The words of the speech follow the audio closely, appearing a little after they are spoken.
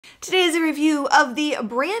Today is a review of the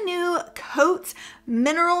brand new Cotz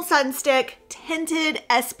Mineral Sunstick Tinted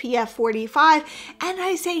SPF45, and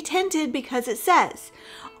I say tinted because it says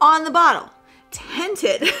on the bottle,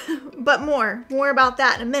 tinted, but more about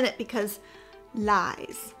that in a minute because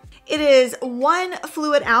lies. It is 1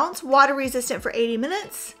 fluid ounce, water resistant for 80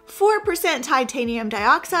 minutes, 4% titanium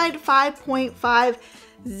dioxide, 5.5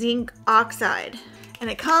 zinc oxide. And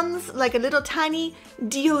it comes like a little tiny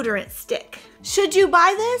deodorant stick. Should you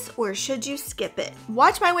buy this or should you skip it?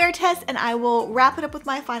 Watch my wear test and I will wrap it up with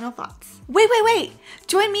my final thoughts. Wait.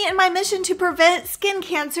 Join me in my mission to prevent skin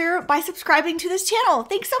cancer by subscribing to this channel.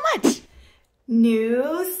 Thanks so much. New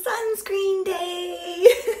sunscreen day.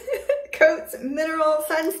 Cotz Mineral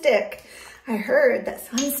Sunstick. I heard that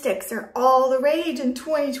sunsticks are all the rage in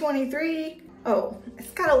 2023. Oh, it's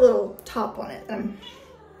got a little top on it. I'm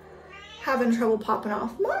having trouble popping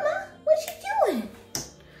off. Mama, what you doing?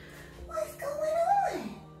 What's going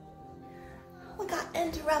on? We got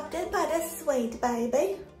interrupted by the sweet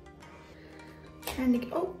baby. Trying to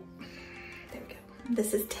get, oh, there we go.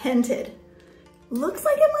 This is tinted. Looks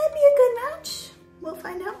like it might be a good match. We'll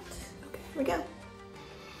find out. Okay, here we go.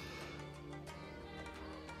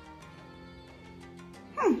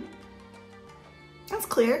 That's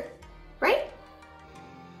clear, right?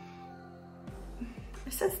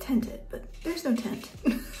 It says tinted, but there's no tint.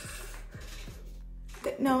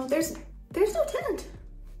 No, there's no tint.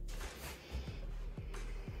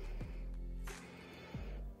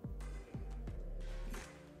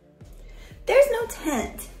 There's no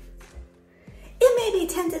tint. It may be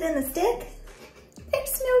tinted in the stick.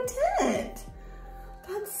 There's no tint.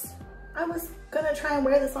 I was gonna try and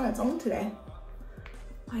wear this on its own today.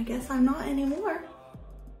 I guess I'm not anymore.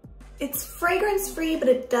 It's fragrance free, but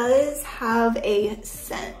it does have a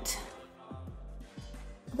scent.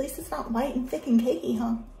 At least it's not white and thick and cakey,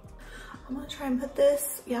 huh? I'm gonna try and put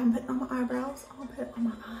this, I'm putting it on my eyebrows. I'm gonna put it on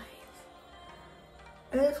my eyes.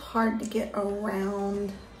 It is hard to get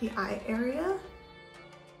around the eye area.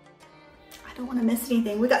 I don't wanna miss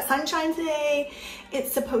anything. We got sunshine today.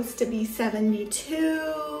 It's supposed to be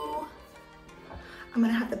 72. I'm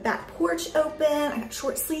gonna have the back porch open. I got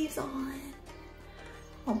short sleeves on.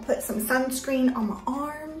 I'll put some sunscreen on my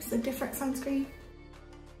arms, a different sunscreen.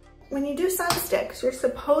 When you do sunsticks, you're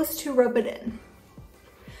supposed to rub it in.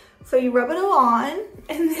 So you rub it all on,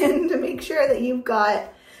 and then to make sure that you've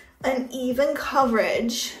got an even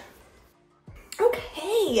coverage.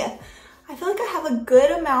 Okay, I feel like I have a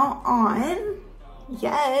good amount on.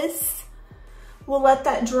 Yes. We'll let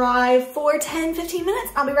that dry for 10, 15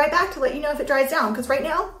 minutes. I'll be right back to let you know if it dries down, because right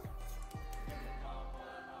now,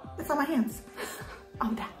 it's on my hands. I'll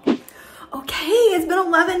be back. Okay, it's been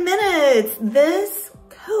 11 minutes. This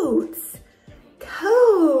Cotz,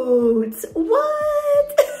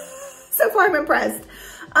 what? So far I'm impressed.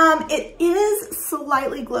 It is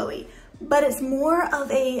slightly glowy, but it's more of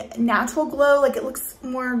a natural glow. Like it looks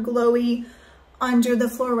more glowy under the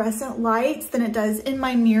fluorescent lights than it does in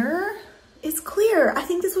my mirror. It's clear. I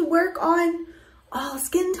think this would work on all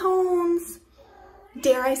skin tones.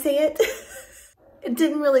 Dare I say it? It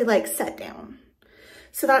didn't really like set down.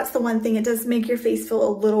 So that's the one thing. It does make your face feel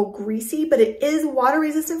a little greasy, but it is water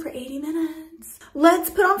resistant for 80 minutes. Let's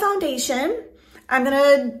put on foundation. I'm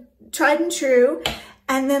gonna tried and true,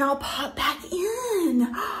 and then I'll pop back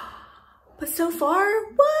in. But so far,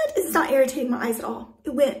 what? It's not irritating my eyes at all.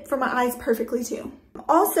 It went for my eyes perfectly too. I'm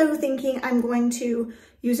also thinking I'm going to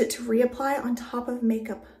use it to reapply on top of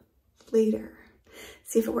makeup later.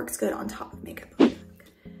 See if it works good on top of makeup.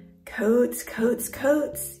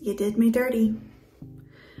 Cotz, you did me dirty.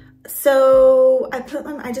 So I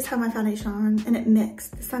just had my foundation on and it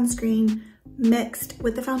mixed. The sunscreen mixed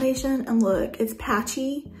with the foundation, and look, it's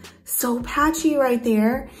patchy. So patchy right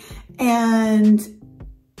there. And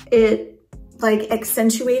it like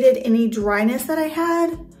accentuated any dryness that I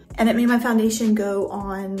had, and it made my foundation go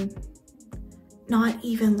on not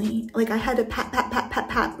evenly. Like I had to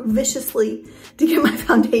pat viciously to get my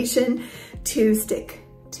foundation to stick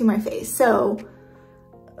to my face. So,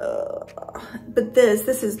 but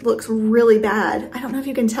this looks really bad. I don't know if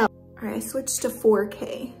you can tell. All right, I switched to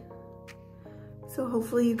 4K. So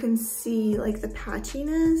hopefully you can see like the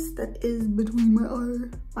patchiness that is between my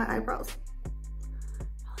eyebrows.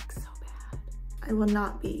 That looks so bad. I will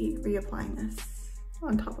not be reapplying this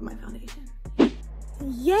on top of my foundation.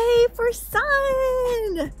 Yay for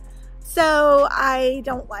sun! So I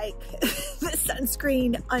don't like the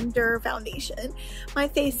sunscreen under foundation. My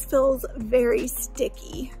face feels very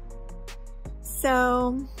sticky.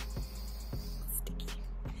 So,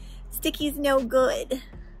 sticky's no good.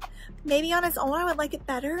 Maybe on its own I would like it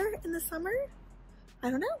better in the summer. I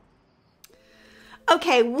don't know.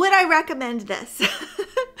 Okay, would I recommend this?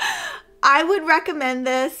 I would recommend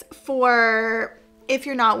this for if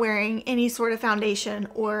you're not wearing any sort of foundation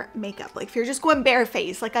or makeup. Like if you're just going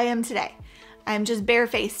barefaced like I am today. I'm just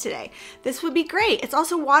barefaced today. This would be great. It's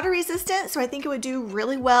also water resistant, so I think it would do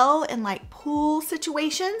really well in like pool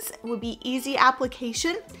situations. It would be easy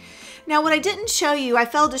application. Now what I didn't show you, I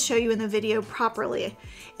failed to show you in the video properly,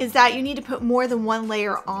 is that you need to put more than one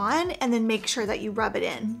layer on and then make sure that you rub it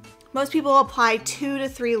in. Most people apply 2 to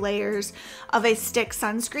 3 layers of a stick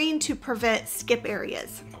sunscreen to prevent skip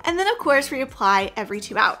areas. And then of course reapply every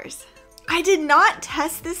 2 hours. I did not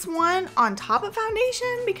test this one on top of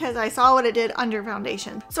foundation because I saw what it did under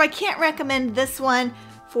foundation. So I can't recommend this one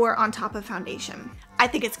for on top of foundation. I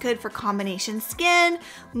think it's good for combination skin,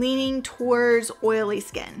 leaning towards oily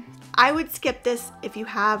skin. I would skip this if you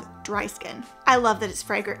have dry skin. I love that it's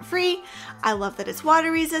fragrance free. I love that it's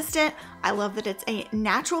water resistant. I love that it's a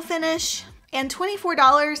natural finish, and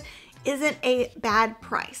 $24 isn't a bad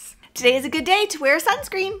price. Today is a good day to wear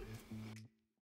sunscreen.